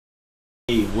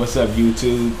Hey, what's up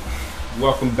YouTube?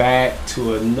 Welcome back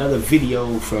to another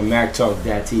video from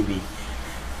MacTalk.tv.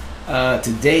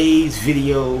 Today's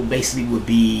video basically would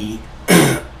be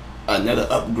another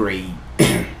upgrade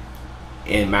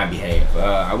in my behalf.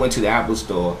 I went to the Apple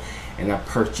store and I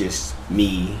purchased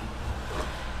me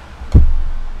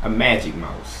a Magic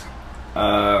Mouse.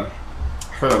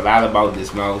 Heard a lot about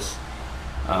this mouse.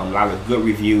 A lot of good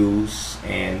reviews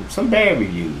and some bad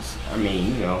reviews. I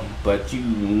mean, you know, but you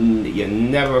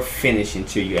never finish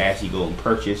until you actually go and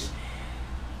purchase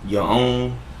your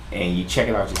own and you check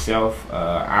it out yourself.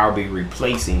 I'll be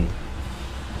replacing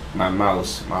my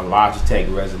mouse, my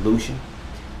Logitech Resolution.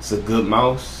 It's a good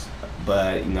mouse,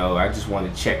 but you know, I just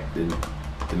want to check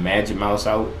the Magic Mouse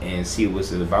out and see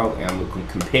what's it about, and I'm going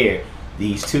to compare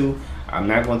these two. I'm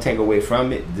not going to take away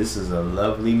from it. This is a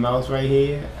lovely mouse right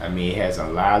here. I mean, it has a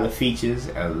lot of features.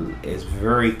 It's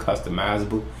very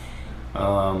customizable.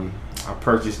 I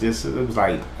purchased this. It was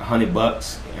like 100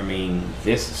 bucks. I mean,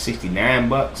 this is 69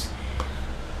 bucks.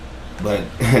 But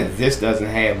this doesn't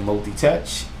have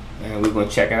multi-touch. And we're going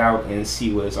to check it out and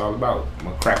see what it's all about. I'm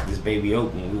going to crack this baby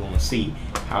open. We're going to see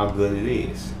how good it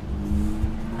is.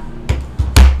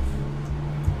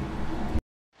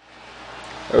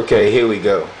 Okay, here we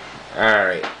go.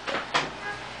 Alright,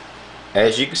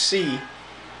 as you can see,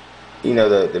 you know,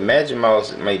 the Magic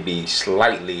Mouse may be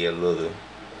slightly a little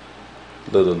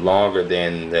longer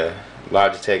than the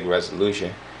Logitech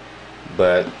Resolution,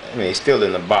 but I mean, it's still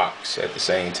in the box at the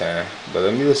same time. But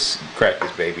let me just crack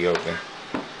this baby open.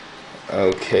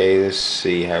 Okay, let's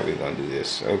see how we're gonna do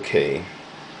this. Okay,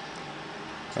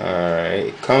 alright,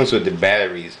 it comes with the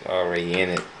batteries already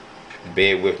in it.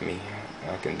 Bear with me,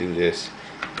 I can do this.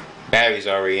 Battery's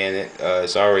already in it.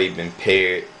 It's already been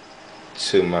paired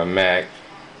to my Mac.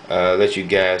 Let you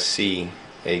guys see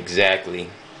exactly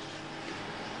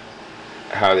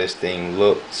how this thing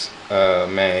looks.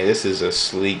 Man, this is a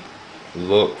sleek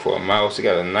look for a mouse. It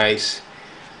got a nice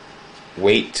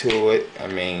weight to it. I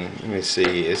mean, let me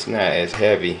see. It's not as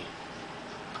heavy.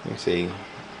 Let me see.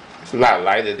 It's a lot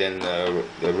lighter than the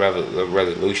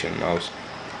Resolution mouse.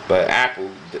 But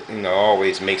Apple, you know,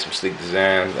 always makes some sleek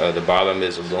design. The bottom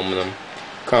is aluminum.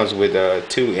 Comes with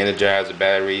 2 Energizer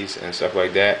batteries and stuff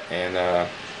like that, and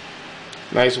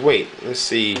nice weight. Let me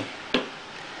see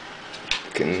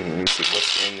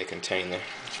what's in the container.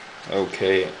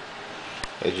 Okay,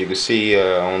 as you can see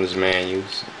on this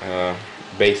manuals,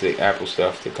 basic Apple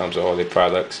stuff that comes with all their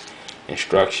products,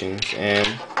 instructions, and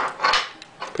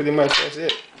pretty much that's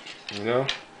it. You know,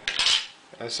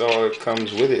 that's all that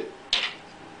comes with it.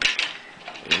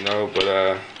 You know, but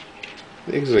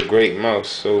this is a great mouse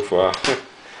so far.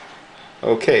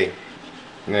 Okay,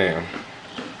 now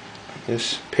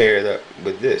let's pair it up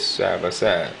with this side by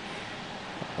side.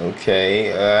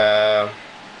 Okay,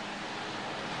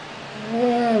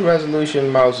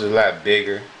 Resolution mouse is a lot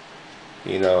bigger.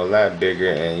 You know, a lot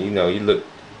bigger, and you know, you look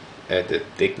at the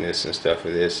thickness and stuff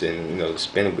of this, and you know, the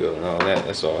spin wheel and all that.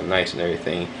 That's all nice and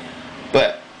everything,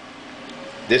 but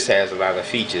this has a lot of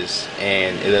features,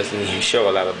 and it doesn't even show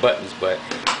a lot of buttons, but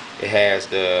it has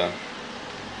the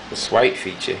swipe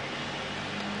feature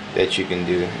that you can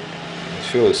do. It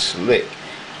feels slick.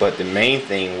 But the main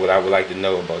thing, what I would like to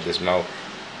know about this mouse,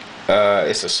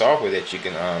 it's a software that you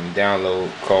can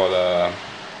download called I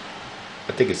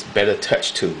think it's Better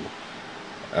Touch Tool.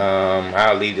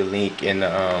 I'll leave the link in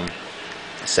the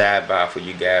sidebar for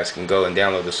you guys can go and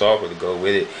download the software to go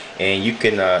with it, and you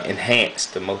can enhance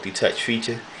the multi-touch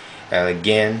feature. And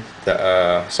again,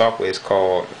 the software is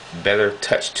called Better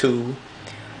Touch Tool.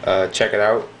 Check it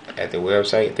out at the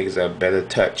website. I think it's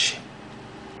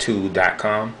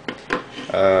bettertouchtool.com.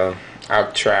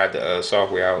 I've tried the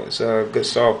software out. It's a good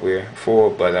software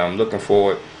but I'm looking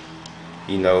forward,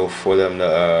 you know, for them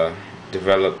to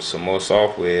develop some more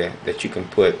software that you can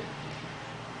put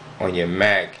on your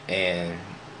Mac, and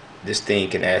this thing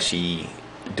can actually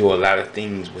do a lot of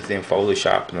things within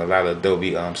Photoshop and a lot of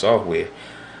Adobe software.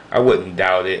 I wouldn't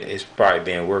doubt it. It's probably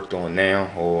being worked on now,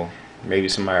 or maybe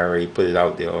somebody already put it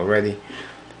out there already.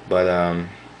 But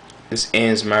this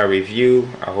ends my review.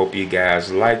 I hope you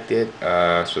guys liked it.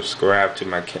 Subscribe to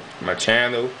my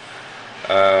channel.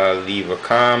 Leave a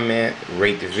comment,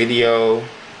 rate the video,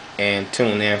 and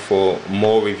tune in for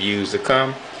more reviews to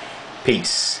come.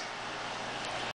 Peace.